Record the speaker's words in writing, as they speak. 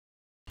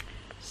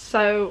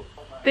So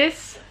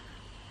this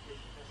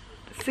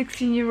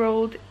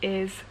 16-year-old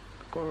is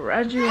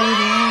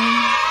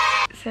graduating.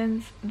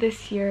 Since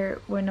this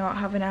year we're not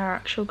having our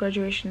actual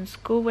graduation in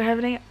school, we're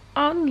having it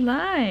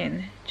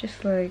online.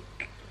 Just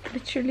like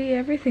literally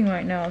everything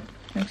right now,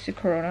 thanks to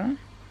Corona.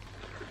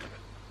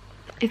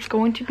 It's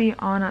going to be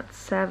on at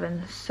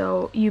 7,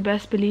 so you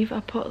best believe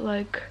I put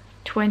like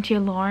 20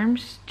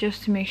 alarms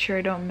just to make sure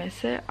I don't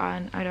miss it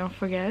and I don't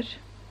forget.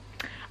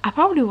 I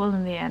probably will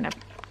in the end. I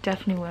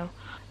definitely will.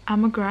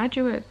 I'm a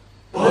graduate.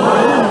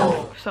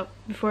 So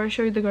before I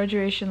show you the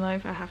graduation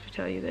life, I have to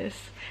tell you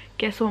this.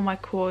 Guess what my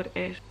quote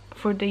is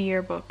for the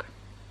yearbook?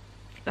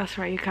 That's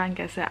right, you can't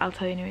guess it. I'll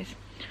tell you anyways.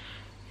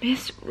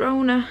 Miss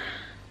Rona.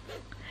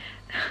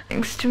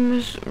 Thanks to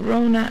Miss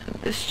Rona,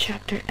 this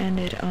chapter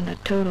ended on a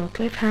total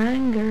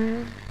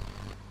cliffhanger.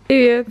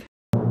 Idiot.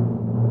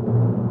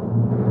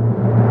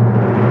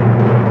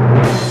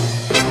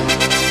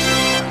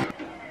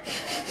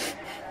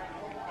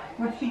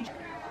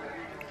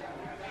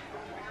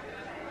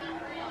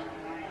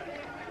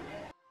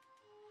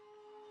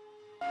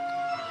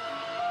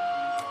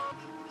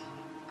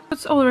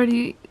 It's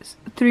already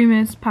 3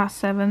 minutes past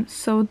 7,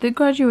 so the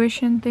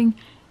graduation thing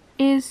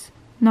is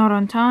not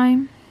on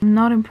time. I'm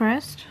not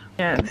impressed.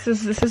 Yeah, this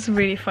is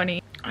really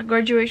funny. Our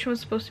graduation was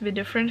supposed to be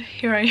different.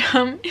 Here I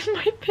am in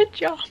my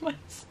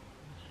pajamas.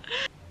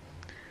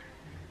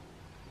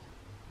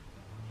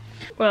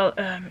 Well,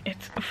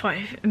 it's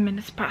 5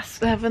 minutes past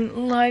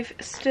 7. Life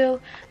still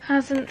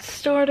hasn't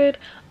started.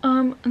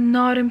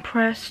 Not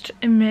impressed,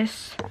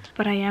 miss,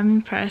 but I am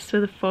impressed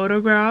with the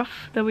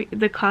photograph that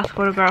the class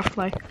photograph.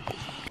 Like,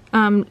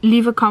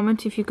 leave a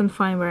comment if you can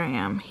find where I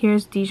am.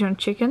 Here's Dijon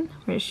Chicken.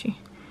 Where is she?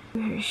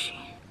 Where is she?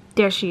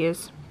 There she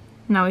is.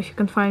 Now, if you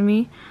can find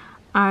me,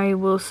 I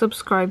will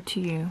subscribe to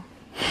you.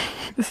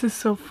 This is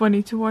so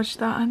funny to watch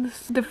that, and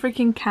this is the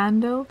freaking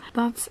candle.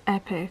 That's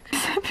epic.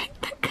 It's epic.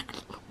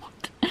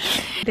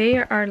 They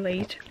are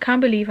late. Can't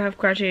believe I've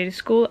graduated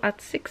school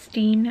at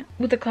 16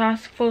 with a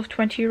class full of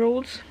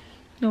 20-year-olds.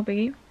 No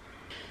biggie.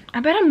 I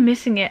bet I'm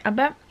missing it. I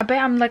bet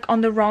I'm like on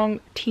the wrong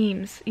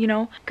teams, you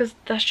know, because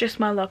that's just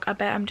my luck. I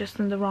bet I'm just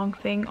in the wrong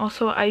thing.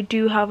 Also, I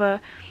do have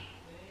a,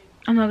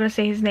 I'm not gonna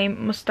say his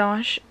name,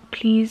 mustache.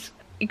 Please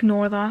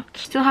ignore that.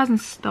 Still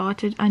hasn't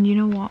started, and you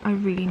know what? I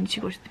really need to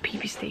go to the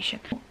pee station.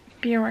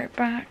 Be right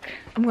back.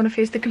 I'm gonna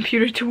face the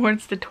computer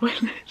towards the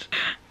toilet,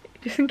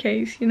 just in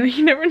case. You know,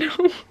 you never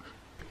know.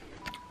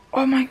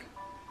 Oh my.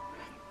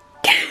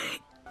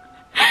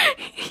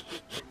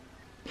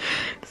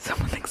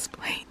 Someone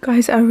explain.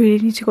 Guys, I really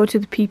need to go to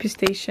the pee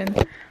station.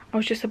 I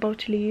was just about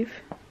to leave.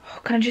 Oh,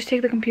 can I just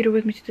take the computer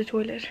with me to the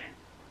toilet?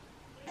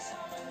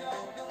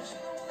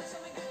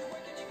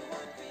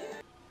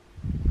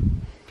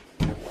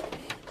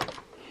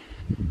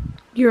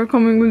 You're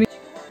coming with me.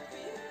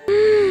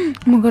 Oh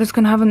my god, it's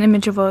gonna have an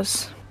image of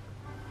us.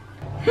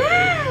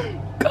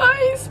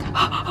 Guys,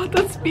 oh,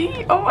 that's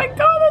me. Oh my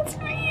god, that's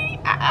me.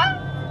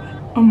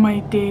 Oh my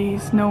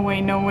days, no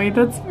way,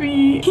 that's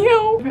me.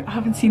 Yo, I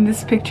haven't seen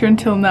this picture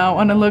until now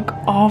and I look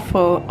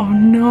awful. Oh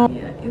no.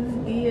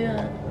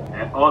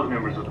 All the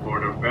members of the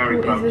board are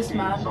very proud to be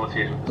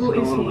associated with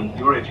the school with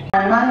your education.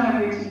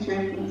 Many of your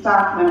teachers and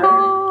staff members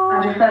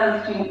and your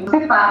fellow students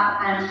sit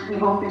back, and we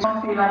hope this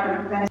won't feel like a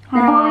representation.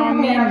 Before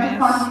we begin, I just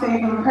want to say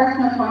from a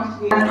personal point of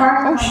view, and part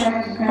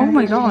oh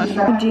my god,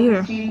 oh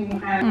dear.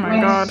 Oh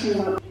my god.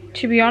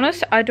 To be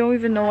honest, I don't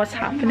even know what's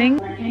happening.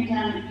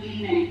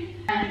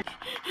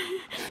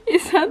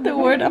 Is that the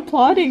word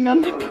applauding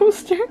on the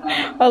poster?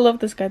 I love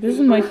this guy. This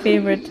is my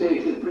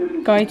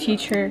favorite guy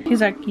teacher. He's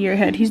like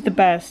yearhead. He's the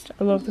best.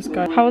 I love this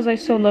guy. How was I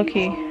so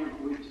lucky?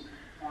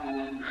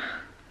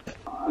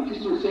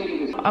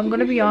 I'm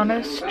gonna be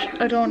honest,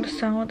 I don't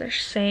understand what they're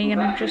saying,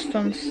 and I'm just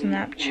on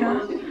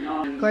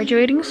Snapchat.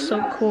 Graduating is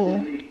so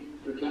cool.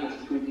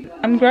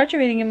 I'm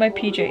graduating in my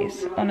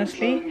PJs,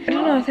 honestly. I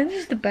don't know, I think this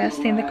is the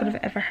best thing that could have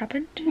ever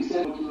happened.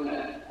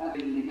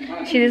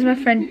 See, this is my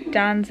friend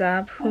Dan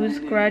Zab, who's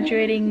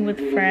graduating with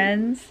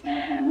friends.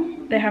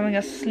 They're having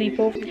a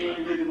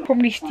sleepover,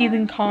 probably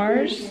stealing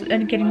cars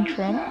and getting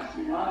drunk.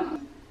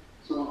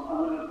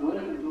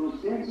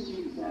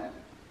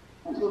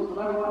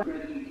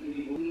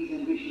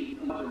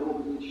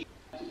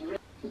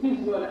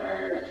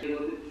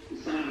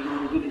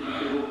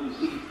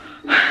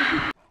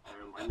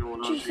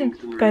 Do you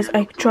think, guys,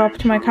 I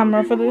dropped my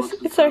camera for this?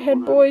 It's our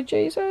head boy,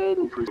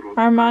 Jason.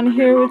 Our man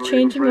here with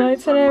changing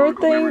lights and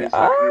everything.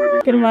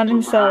 Ah, good man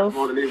himself.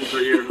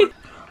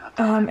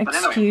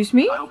 Excuse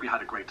me? I hope you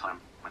had a great time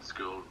at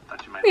school.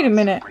 That you made Wait a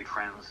minute. Great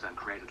friends and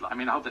created. I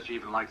mean, I hope that you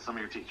even liked some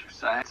of your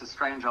teachers. It's a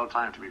strange old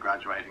time to be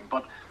graduating,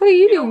 but what are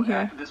you doing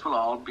here? This will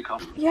all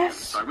become. Yes.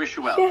 So I wish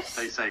you well. Yes.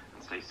 Stay safe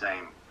and stay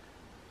sane.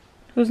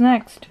 Who's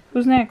next?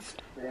 Who's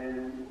next?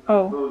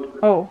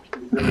 Oh.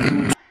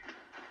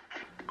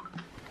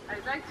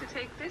 like to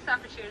take this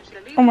opportunity to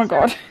leave oh my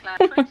god.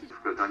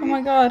 Oh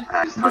my god.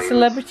 The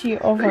celebrity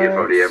of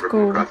our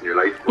school,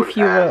 if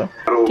you will.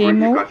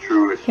 Demo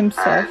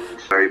himself.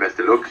 Very best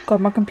of luck.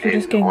 God, my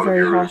computer's getting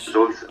very hot.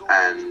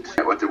 And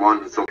what they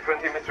want. So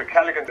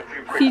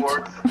Feet.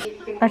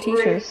 Our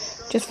teacher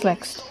just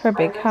flexed her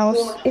big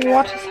house.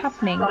 What is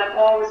happening?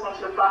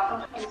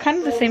 It's kind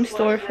of the same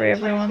story for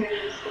everyone.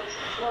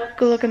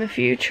 Good luck in the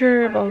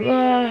future, blah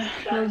blah.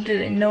 Little do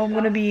they know I'm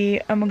gonna be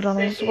a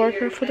McDonald's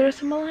worker for the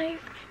rest of my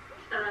life.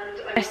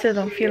 I still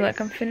don't feel like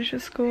I'm finished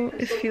with school.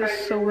 It feels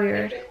so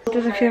weird. It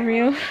doesn't feel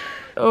real.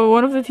 Oh,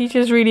 one of the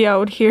teachers really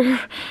out here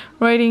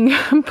writing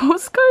a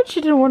postcard. She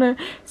didn't want to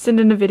send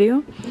in a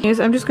video. Yes,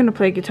 I'm just gonna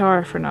play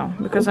guitar for now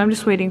because I'm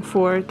just waiting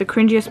for the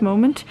cringiest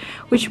moment,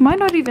 which might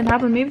not even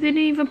happen. Maybe they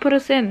didn't even put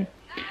us in.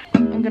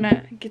 I'm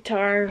gonna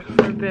guitar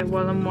for a bit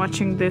while I'm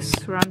watching this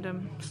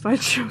random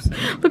slideshows.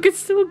 Look, it's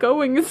still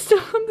going. It's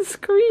still on the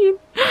screen.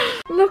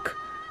 Look,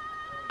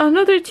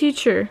 another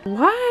teacher.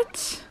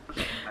 What?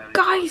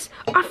 Guys,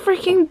 a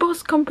freaking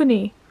bus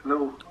company.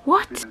 No.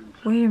 What?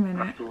 Wait a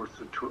minute.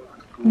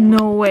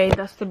 No way,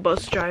 that's the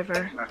bus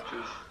driver.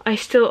 I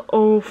still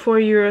owe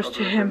 €4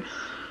 to him.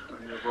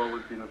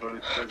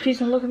 Please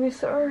don't look at me,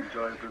 sir.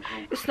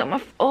 It's not my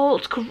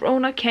fault.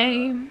 Corona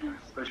came.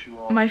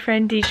 My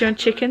friend Dijon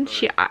Chicken,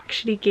 she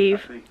actually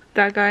gave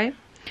that guy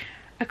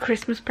a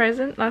Christmas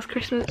present last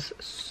Christmas.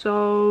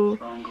 So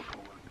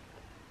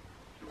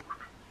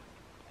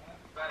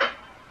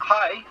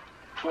hi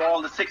to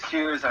all the 6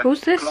 years. Who's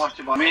this? Who are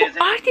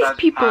these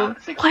people?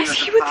 Why is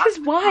he with his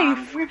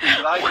wife? We've been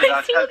delighted Why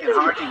that is he Healthy and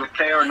Hearty with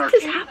Claire and her What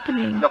is team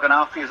happening? looking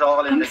after you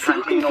all in I'm the so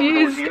canteen over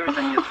confused. those years,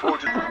 and you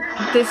supported.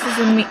 This is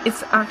a meme.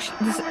 It's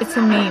actually it's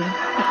a meme,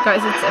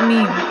 guys. It's a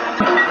meme.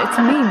 It's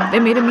a meme. They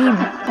made a meme.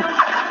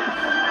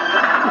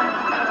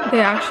 They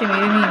actually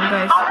made a meme,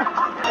 guys.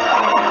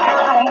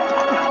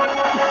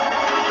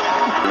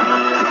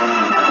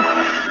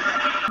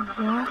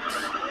 What?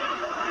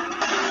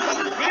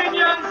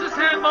 Minions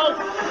assemble!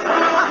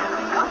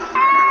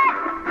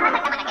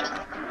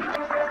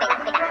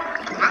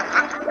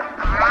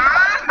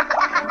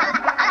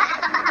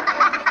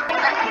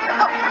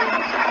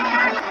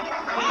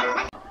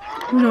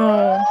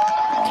 No.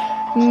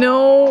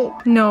 No.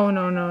 No,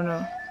 no, no,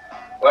 no.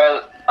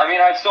 Well, I mean,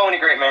 I have so many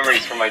great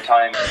memories from my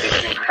time.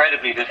 It's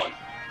incredibly different.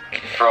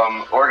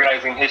 From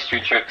organising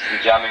history trips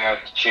and jamming out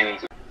to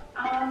tunes.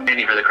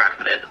 Any for the crack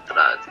of it,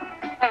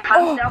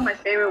 Hands down, my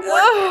favorite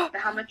was the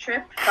Hamlet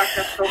trip last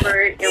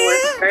October. It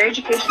was very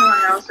educational,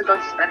 and I also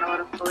got to spend a lot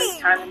of quality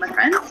time with my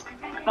friends.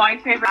 My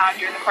favourite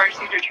during the course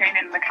teacher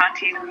training in the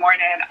canteen in the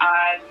morning, and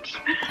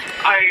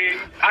I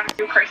asked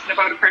a person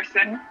about a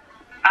person.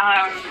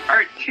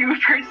 Or to a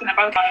person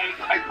about that.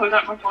 I pulled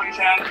out my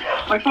ponytail.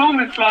 My phone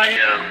was flying.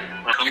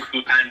 My Kung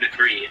Fu Panda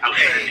 3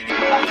 outstanding.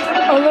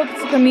 Oh look,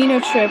 it's a Camino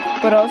trip,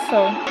 but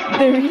also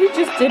they really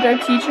just did our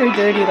teacher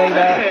dirty like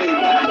that.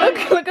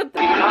 Look at the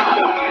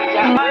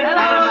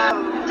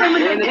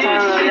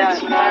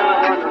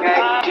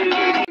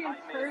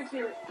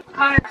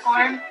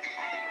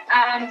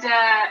And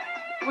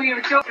we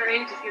were joking for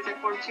ages because our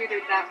form tutor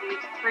that we'd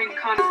bring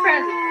Connor's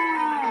present.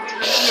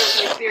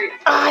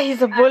 ah,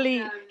 he's a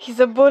bully. He's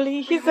a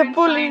bully. He's a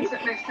bully.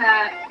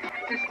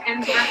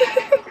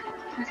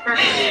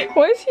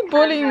 Why is he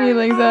bullying me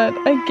like that?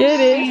 I get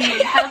it.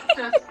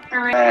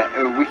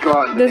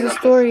 There's a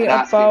story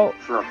about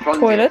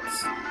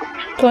toilets,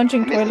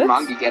 plunging toilets.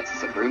 Monkey gets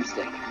us a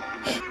broomstick.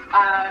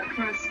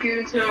 From a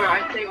school tour,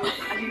 I think it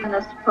was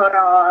us to put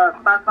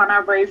back on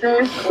our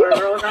blazers or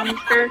roll on the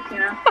skirts, you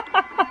know.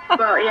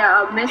 But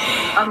yeah, I'll miss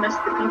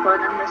the people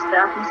and I'll miss the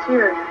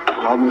atmosphere.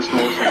 Almost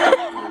most of the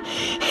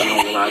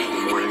lads in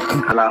the morning.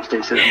 The last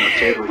day sitting at the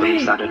table when we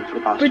sat in for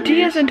the past But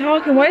Dia isn't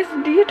talking. Why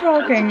isn't Dia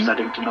talking? It's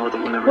upsetting to know that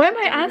we'll never. Why am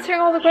I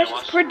answering all the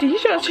questions for Dia?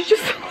 She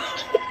just.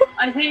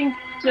 I think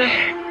just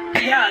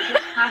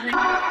having.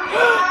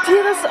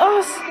 Dia, that's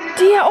us.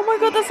 Dia, oh my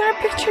god, that's our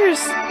pictures.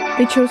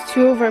 They chose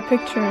 2 of our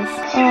pictures.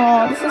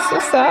 Oh, this is so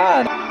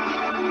sad.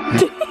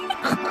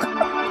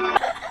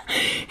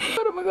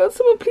 Oh my god,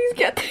 someone please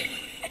get this.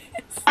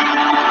 Oh,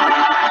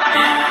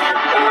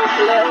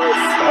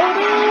 please. Oh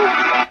no.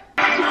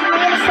 I'm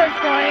gonna start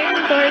crying,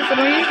 guys. I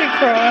don't usually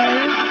cry.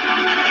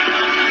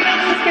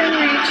 This is getting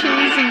really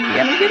cheesy,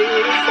 and I'm getting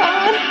really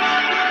sad.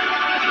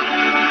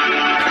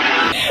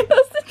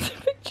 That's the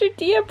picture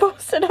Dia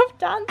posted of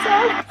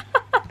dancing.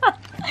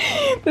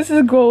 This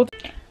is gold.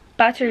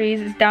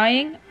 Batteries is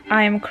dying.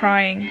 I am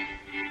crying.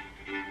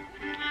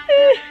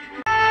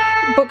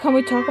 But can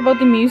we talk about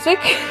the music?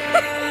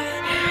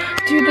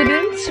 Dude, they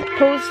didn't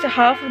post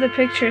half of the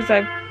pictures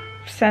I've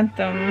sent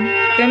them.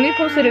 They only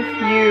posted a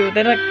few.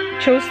 They like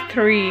chose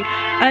 3.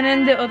 And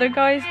then the other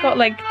guys got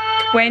like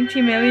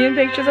 20 million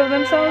pictures of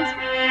themselves.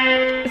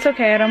 It's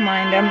okay, I don't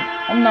mind.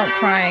 I'm not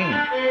crying.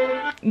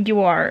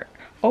 You are.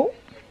 Oh?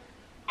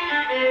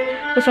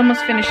 It's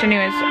almost finished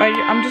anyways.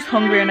 I'm just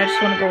hungry and I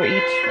just want to go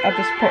eat at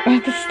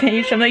this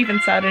stage. I'm not even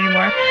sad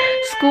anymore.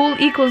 School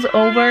equals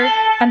over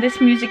and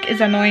this music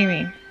is annoying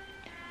me.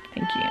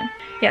 Thank you.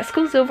 Yeah,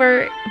 school's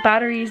over.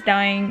 Battery's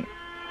dying.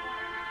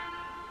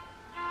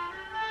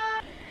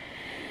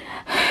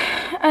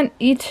 And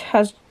it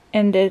has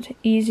ended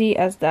easy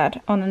as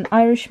that on an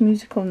Irish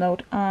musical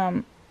note.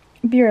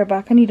 Be right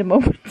back, I need a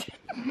moment.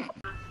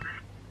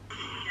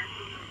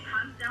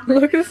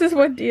 Look, this is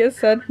what Dia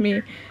sent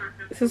me.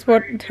 This is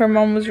what her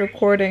mom was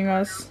recording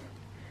us.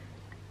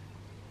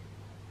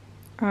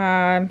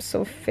 I'm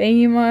so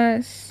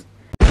famous.